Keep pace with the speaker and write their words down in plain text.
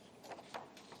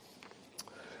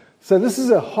So this is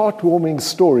a heartwarming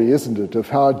story, isn't it, of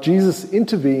how Jesus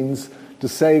intervenes to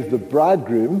save the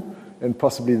bridegroom and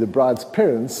possibly the bride's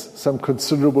parents some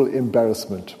considerable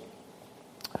embarrassment.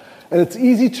 And it's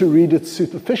easy to read it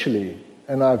superficially,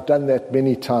 and I've done that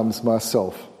many times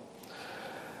myself.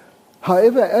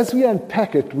 However, as we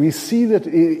unpack it, we see that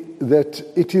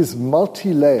it is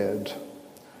multi-layered,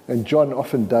 and John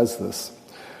often does this,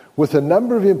 with a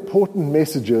number of important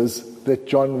messages that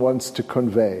John wants to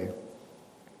convey.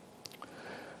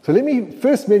 So let me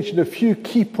first mention a few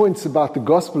key points about the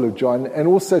Gospel of John, and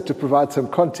also to provide some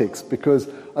context, because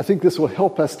I think this will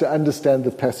help us to understand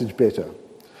the passage better.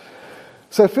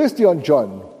 So firstly on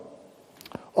John,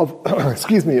 of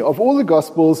all the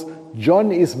Gospels,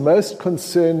 John is most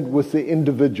concerned with the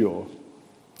individual,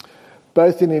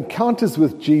 both in encounters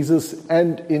with Jesus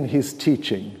and in his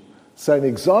teaching. So an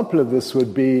example of this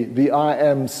would be the I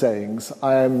am sayings.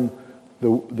 I am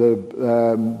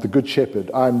the good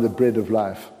shepherd. I am the bread of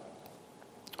life.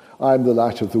 I am the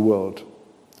light of the world.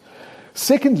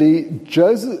 Secondly,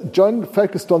 John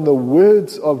focused on the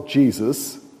words of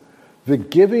Jesus, the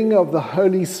giving of the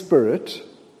Holy Spirit,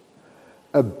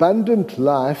 abundant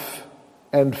life,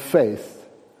 and faith.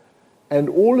 And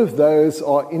all of those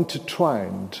are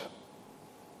intertwined.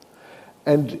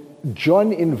 And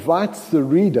John invites the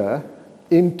reader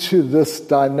into this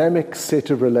dynamic set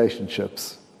of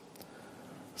relationships.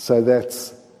 So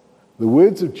that's the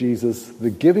words of Jesus, the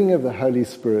giving of the Holy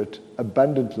Spirit,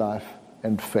 abundant life,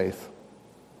 and faith.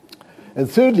 And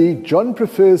thirdly, John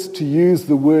prefers to use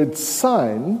the word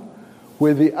sign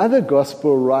where the other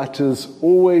gospel writers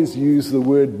always use the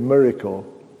word miracle.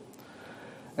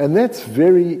 And that's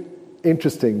very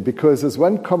interesting because, as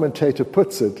one commentator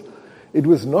puts it, it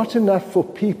was not enough for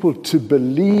people to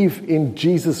believe in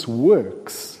Jesus'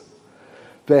 works.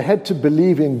 They had to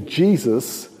believe in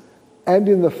Jesus and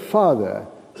in the Father,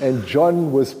 and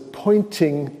John was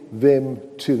pointing them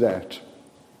to that.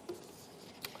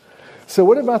 So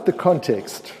what about the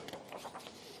context?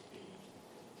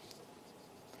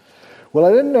 Well,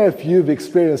 I don't know if you've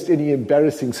experienced any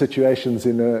embarrassing situations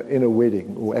in a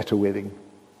wedding or at a wedding.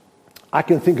 I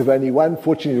can think of only one.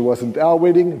 Fortunately, it wasn't our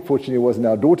wedding. Fortunately, it wasn't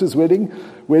our daughter's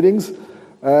weddings.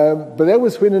 But that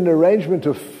was when an arrangement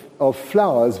of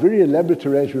flowers, very elaborate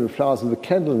arrangement of flowers with a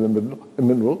candle in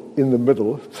the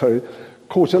middle,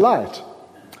 caught alight.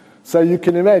 So you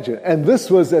can imagine. And this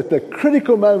was at the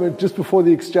critical moment just before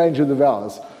the exchange of the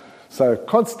vows. So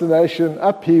consternation,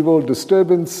 upheaval,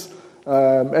 disturbance,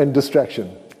 and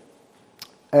distraction.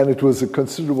 And it was a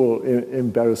considerable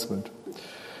embarrassment.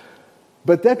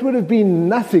 But that would have been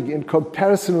nothing in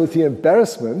comparison with the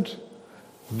embarrassment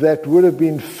that would have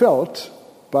been felt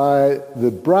by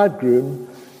the bridegroom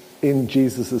in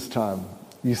Jesus' time.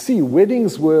 You see,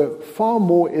 weddings were far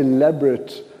more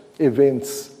elaborate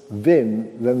events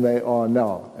then than they are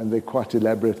now, and they're quite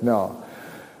elaborate now.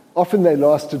 Often they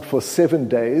lasted for 7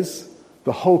 days.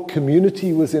 The whole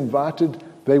community was invited.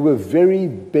 They were very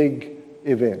big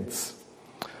events.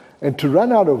 And to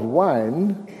run out of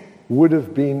wine would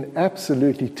have been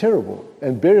absolutely terrible.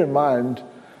 And bear in mind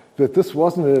that this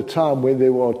wasn't at a time when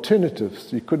there were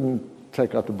alternatives. You couldn't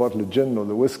take out the bottle of gin or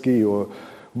the whiskey or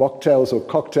mocktails or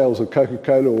cocktails or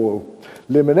Coca-Cola or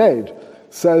lemonade.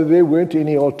 So there weren't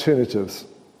any alternatives.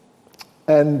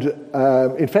 And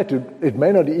in fact, it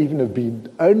may not even have been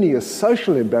only a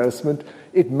social embarrassment.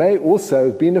 It may also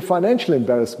have been a financial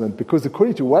embarrassment, because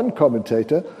according to one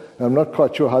commentator, and I'm not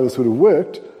quite sure how this would have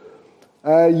worked,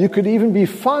 you could even be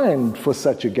fined for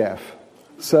such a gaffe.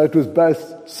 So it was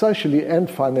both socially and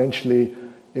financially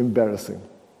embarrassing.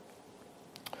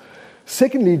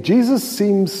 Secondly, Jesus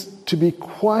seems to be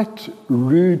quite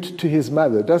rude to his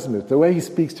mother, doesn't it? The way he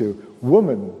speaks to her.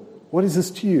 Woman, what is this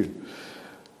to you?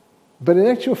 But in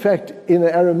actual fact, in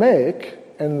the Aramaic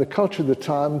and the culture of the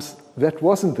times, that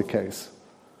wasn't the case.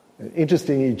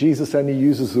 Interestingly, Jesus only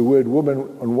uses the word woman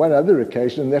on one other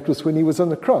occasion, and that was when he was on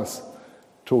the cross,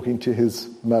 talking to his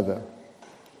mother.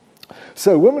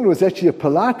 So woman was actually a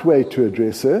polite way to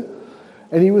address her,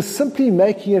 and he was simply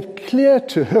making it clear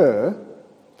to her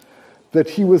that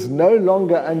he was no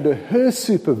longer under her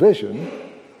supervision,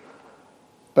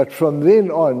 but from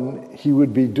then on he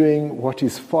would be doing what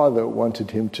his Father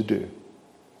wanted him to do.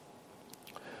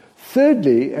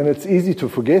 Thirdly, and it's easy to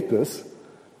forget this,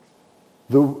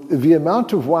 the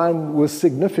amount of wine was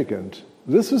significant.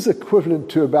 This was equivalent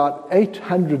to about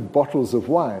 800 bottles of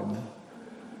wine,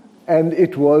 and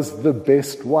it was the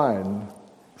best wine.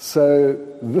 So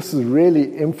this is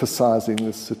really emphasizing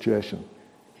this situation.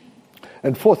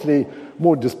 And fourthly,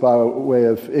 more just by way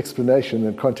of explanation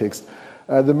and context,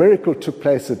 the miracle took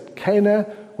place at Cana,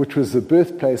 which was the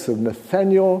birthplace of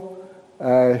Nathanael,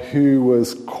 who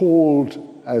was called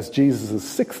as Jesus'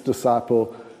 sixth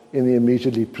disciple in the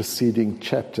immediately preceding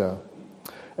chapter.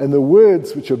 And the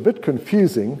words, which are a bit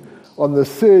confusing, on the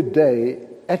third day,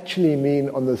 actually mean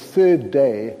on the third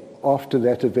day after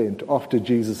that event, after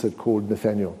Jesus had called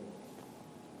Nathanael.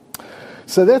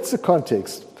 So that's the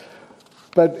context.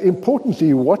 But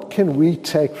importantly, what can we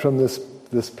take from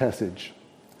this passage?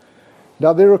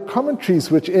 Now, there are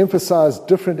commentaries which emphasize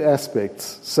different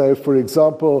aspects. So, for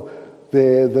example,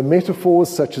 the metaphors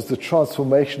such as the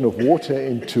transformation of water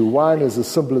into wine as a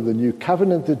symbol of the new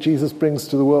covenant that Jesus brings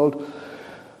to the world,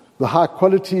 the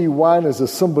high-quality wine as a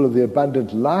symbol of the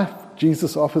abundant life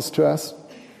Jesus offers to us,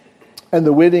 and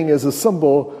the wedding as a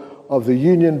symbol of the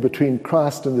union between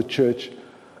Christ and the church,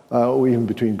 or even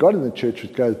between God and the church,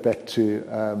 which goes back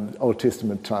to Old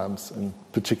Testament times, and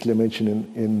particularly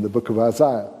mentioned in the book of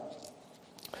Isaiah.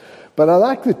 But I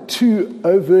like the two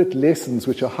overt lessons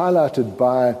which are highlighted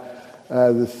by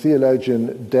the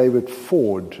theologian David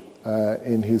Ford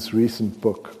in his recent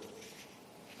book.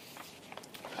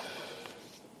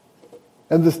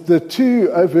 And the two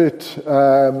overt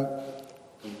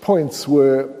points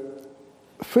were,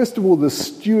 first of all, the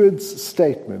steward's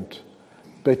statement,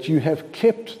 "But you have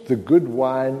kept the good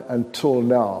wine until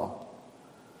now."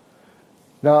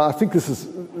 Now, I think this is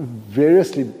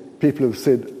variously people have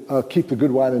said, "I'll keep the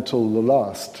good wine until the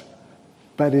last."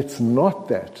 But it's not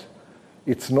that.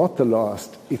 It's not the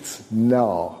last. It's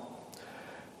now.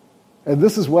 And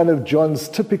this is one of John's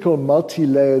typical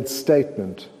multi-layered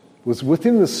statement. Was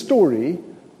within the story,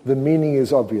 the meaning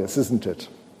is obvious, isn't it?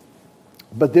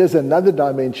 But there's another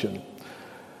dimension.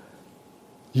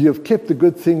 You have kept the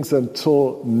good things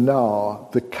until now.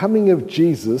 The coming of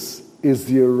Jesus is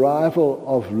the arrival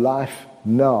of life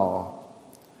now.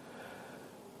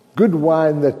 Good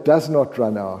wine that does not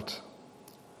run out.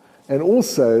 And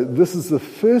also, this is the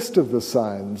first of the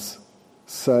signs.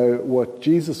 So what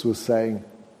Jesus was saying,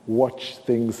 watch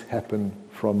things happen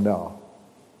from now.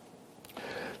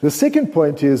 The second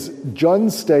point is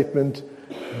John's statement,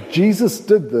 Jesus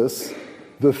did this,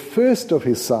 the first of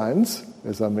his signs,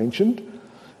 as I mentioned,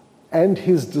 and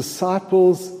his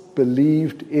disciples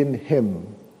believed in him.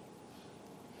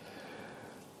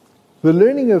 The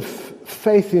learning of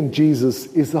faith in Jesus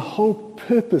is the whole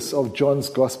purpose of John's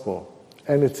gospel,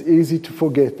 and it's easy to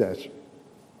forget that.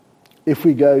 If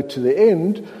we go to the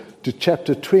end, to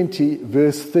chapter 20,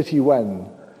 verse 31,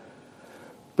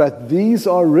 "But these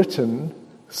are written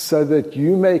so that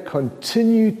you may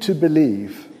continue to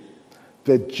believe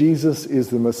that Jesus is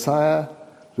the Messiah,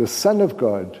 the Son of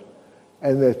God,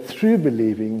 and that through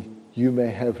believing you may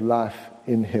have life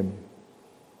in him,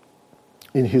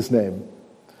 in his name."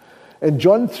 And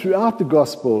John, throughout the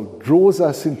gospel, draws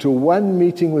us into one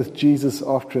meeting with Jesus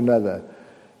after another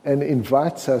and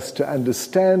invites us to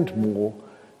understand more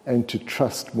and to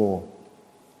trust more.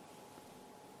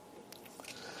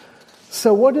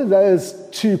 So what do those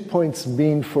 2 points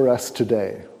mean for us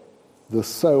today? The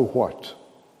so what?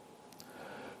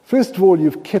 First of all,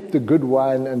 you've kept the good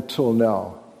wine until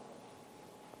now.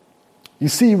 You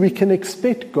see, we can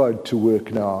expect God to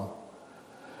work now.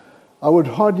 I would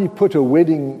hardly put a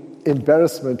wedding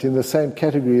embarrassment in the same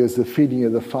category as the feeding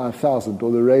of the 5,000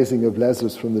 or the raising of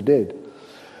Lazarus from the dead.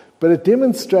 But it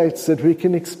demonstrates that we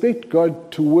can expect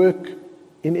God to work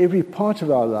in every part of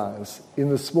our lives, in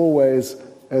the small ways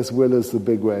as well as the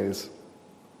big ways.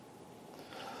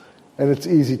 And it's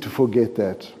easy to forget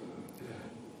that.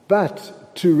 But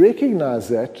to recognize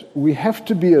that, we have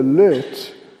to be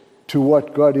alert to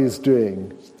what God is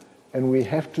doing, and we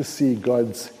have to see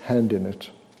God's hand in it.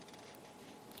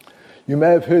 You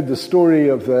may have heard the story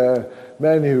of the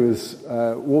man who was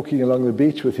walking along the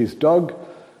beach with his dog,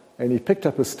 and he picked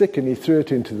up a stick and he threw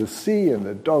it into the sea, and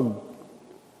the dog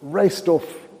raced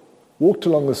off, ran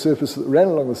along the surface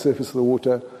of the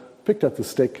water, picked up the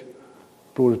stick,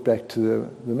 brought it back to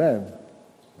the man.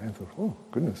 The man thought, oh,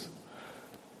 goodness.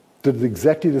 Did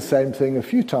exactly the same thing a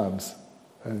few times.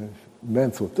 And the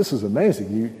man thought, this is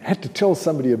amazing. You had to tell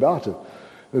somebody about it.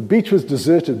 The beach was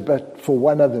deserted, but for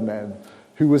one other man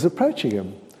who was approaching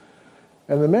him.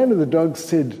 And the man with the dog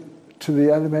said to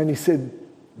the other man, he said,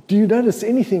 do you notice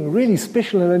anything really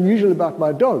special and unusual about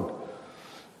my dog?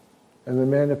 And the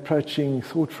man approaching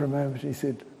thought for a moment. He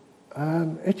said,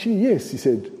 actually, yes. He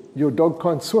said, your dog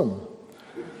can't swim.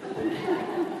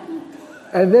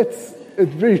 And it's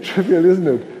very trivial, isn't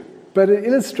it? But it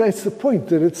illustrates the point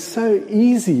that it's so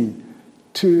easy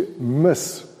to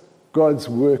miss God's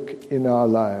work in our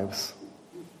lives.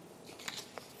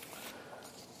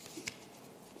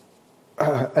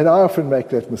 And I often make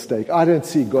that mistake. I don't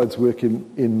see God's work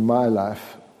in my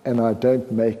life, and I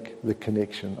don't make the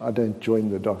connection. I don't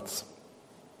join the dots.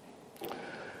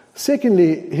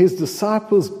 Secondly, his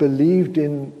disciples believed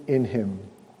in him.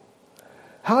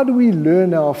 How do we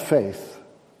learn our faith?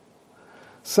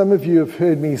 Some of you have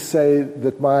heard me say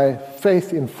that my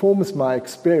faith informs my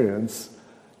experience,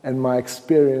 and my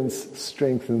experience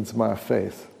strengthens my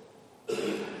faith.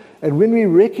 And when we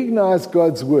recognize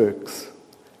God's works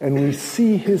and we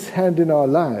see his hand in our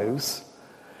lives,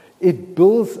 it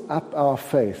builds up our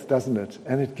faith, doesn't it?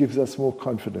 And it gives us more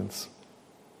confidence.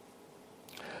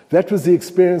 That was the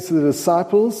experience of the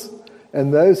disciples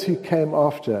and those who came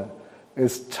after,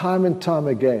 as time and time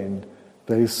again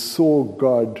they saw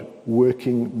God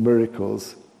working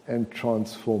miracles and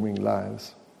transforming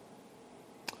lives.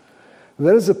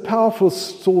 That is a powerful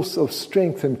source of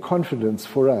strength and confidence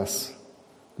for us,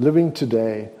 living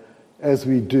today as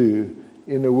we do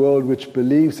in a world which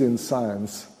believes in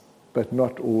science, but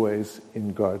not always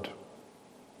in God.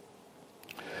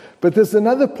 But there's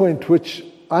another point which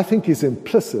I think is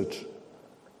implicit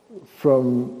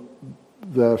from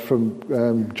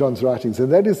John's writings, and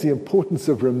that is the importance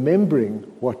of remembering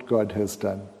what God has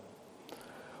done.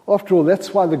 After all,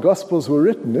 that's why the Gospels were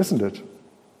written, isn't it?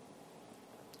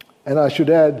 And I should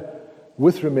add,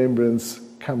 with remembrance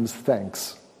comes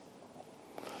thanks.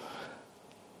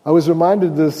 I was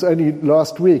reminded of this only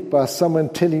last week by someone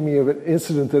telling me of an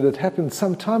incident that had happened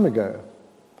some time ago.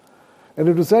 And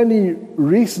it was only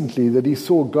recently that he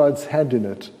saw God's hand in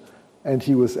it, and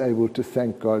he was able to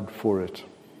thank God for it.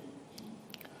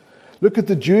 Look at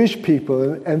the Jewish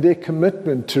people and their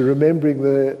commitment to remembering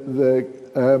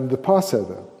the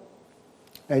Passover.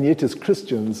 And yet as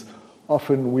Christians,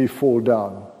 often we fall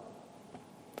down.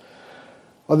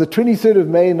 On the 23rd of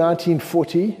May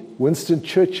 1940, Winston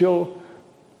Churchill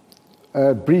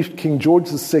briefed King George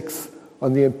VI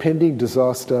on the impending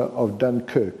disaster of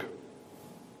Dunkirk.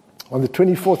 On the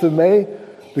 24th of May,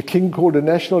 the King called a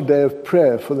national day of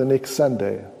prayer for the next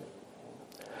Sunday.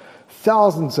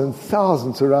 Thousands and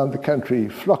thousands around the country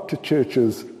flocked to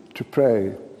churches to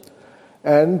pray.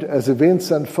 And as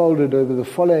events unfolded over the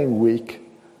following week,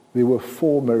 there were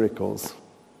 4 miracles.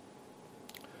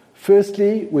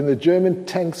 Firstly, when the German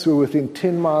tanks were within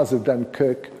 10 miles of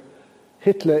Dunkirk,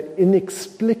 Hitler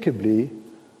inexplicably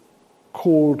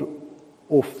called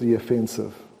off the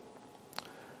offensive.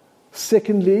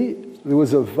 Secondly, there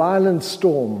was a violent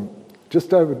storm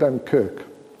just over Dunkirk,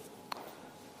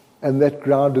 and that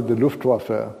grounded the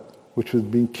Luftwaffe, which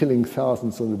had been killing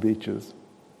thousands on the beaches.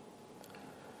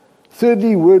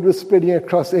 Thirdly, word was spreading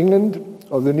across England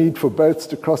of the need for boats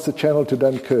to cross the Channel to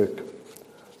Dunkirk.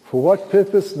 For what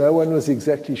purpose, no one was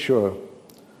exactly sure.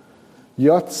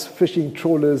 Yachts, fishing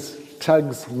trawlers,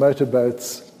 tugs,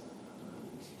 motorboats.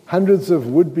 Hundreds of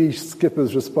would-be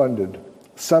skippers responded.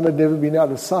 Some had never been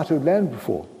out of sight of land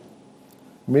before.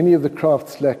 Many of the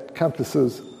crafts lacked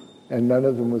compasses, and none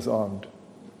of them was armed.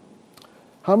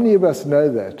 How many of us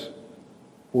know that,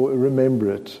 or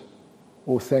remember it,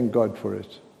 or thank God for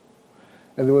it?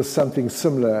 And there was something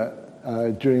similar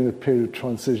during the period of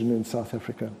transition in South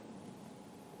Africa.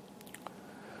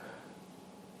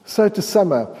 So to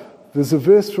sum up, there's a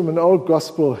verse from an old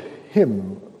gospel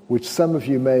hymn, which some of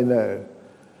you may know,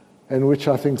 and which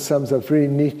I think sums up very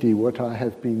neatly what I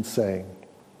have been saying.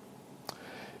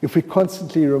 If we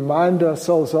constantly remind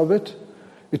ourselves of it,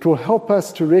 it will help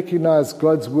us to recognize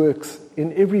God's works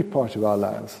in every part of our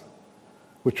lives,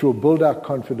 which will build our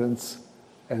confidence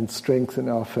and strengthen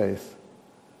our faith.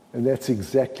 And that's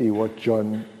exactly what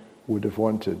John would have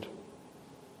wanted.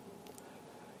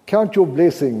 Count your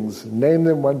blessings, name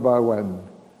them one by one.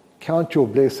 Count your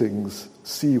blessings,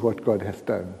 see what God hath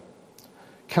done.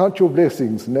 Count your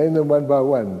blessings, name them one by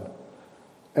one,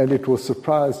 and it will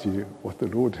surprise you what the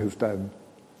Lord has done.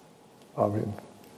 Amen.